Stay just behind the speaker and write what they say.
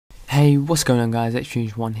Hey, what's going on guys,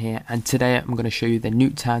 X1 here, and today I'm going to show you the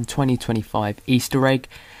Nuketown 2025 Easter egg.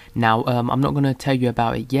 Now, I'm not going to tell you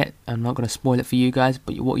about it yet, I'm not going to spoil it for you guys,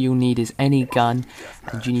 but what you'll need is any gun,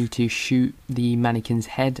 and you need to shoot the mannequin's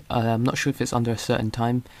head. I'm not sure if it's under a certain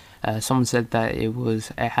time. Someone said that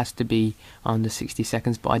it has to be under 60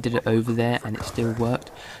 seconds, but I did it over there and it still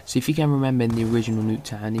worked. So if you can remember in the original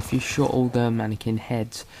Nuketown, if you shot all the mannequin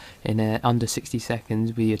heads in under 60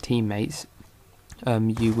 seconds with your teammates,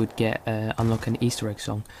 you would get unlock an Easter egg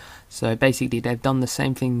song. So basically they've done the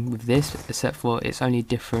same thing with this, except for it's only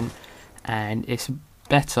different and it's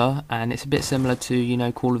better, and it's a bit similar to, you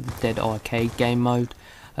know, Call of the Dead arcade game mode,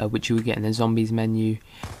 which you would get in the zombies menu.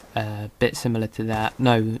 Bit similar to that.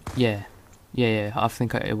 No, yeah, I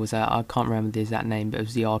think it was that. I can't remember the exact name, but it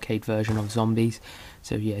was the arcade version of zombies.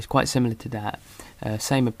 So yeah, it's quite similar to that.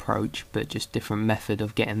 Same approach, but just different method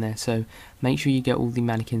of getting there. So make sure you get all the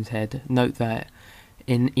mannequin's head. Note that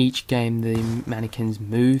in each game the mannequins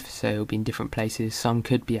move, so it'll be in different places. Some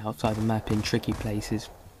could be outside the map in tricky places.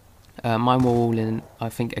 Mine were all in, I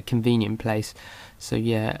think, a convenient place. So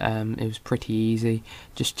yeah, it was pretty easy.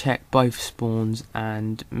 Just check both spawns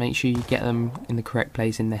and make sure you get them in the correct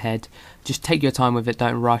place in the head. Just take your time with it,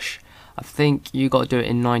 don't rush. I think you got to do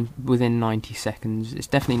it within 90 seconds. It's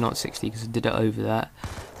definitely not 60 because I did it over that.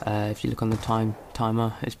 If you look on the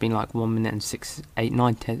timer, it's been like 1 minute and 6, 8,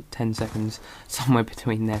 9, 10 seconds, somewhere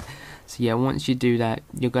between there. So yeah, once you do that,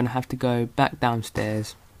 you're going to have to go back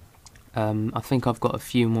downstairs. I think I've got a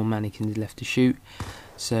few more mannequins left to shoot.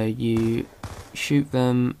 So you shoot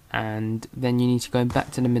them, and then you need to go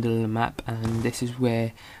back to the middle of the map, and this is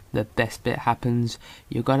where the best bit happens.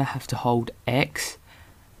 You're going to have to hold X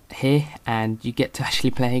here and you get to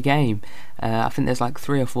actually play a game. I think there's like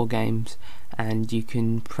 3 or 4 games, and you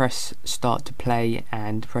can press start to play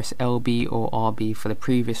and press LB or RB for the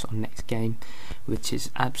previous or next game, which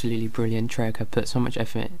is absolutely brilliant. Treyarch put so much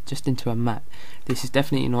effort just into a map. This is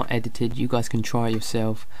definitely not edited, you guys can try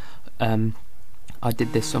yourself. I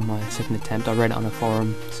did this on my second attempt, I read it on a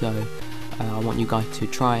forum, so I want you guys to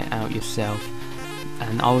try it out yourself.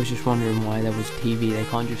 And I was just wondering why there was TV, they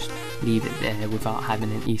can't just leave it there without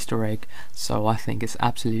having an Easter egg. So I think it's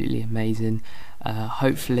absolutely amazing.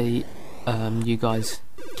 Hopefully you guys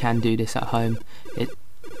can do this at home.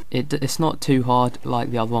 It's not too hard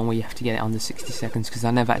like the other one where you have to get it under 60 seconds, because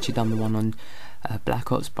I never actually done the one on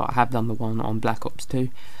Black Ops, but I have done the one on Black Ops 2.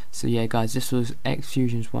 So yeah guys, this was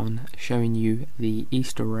X1 showing you the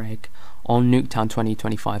Easter egg on Nuketown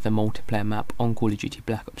 2025, the multiplayer map on Call of Duty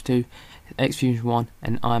Black Ops 2. X1,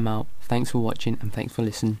 and I'm out. Thanks for watching and thanks for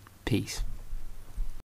listening. Peace.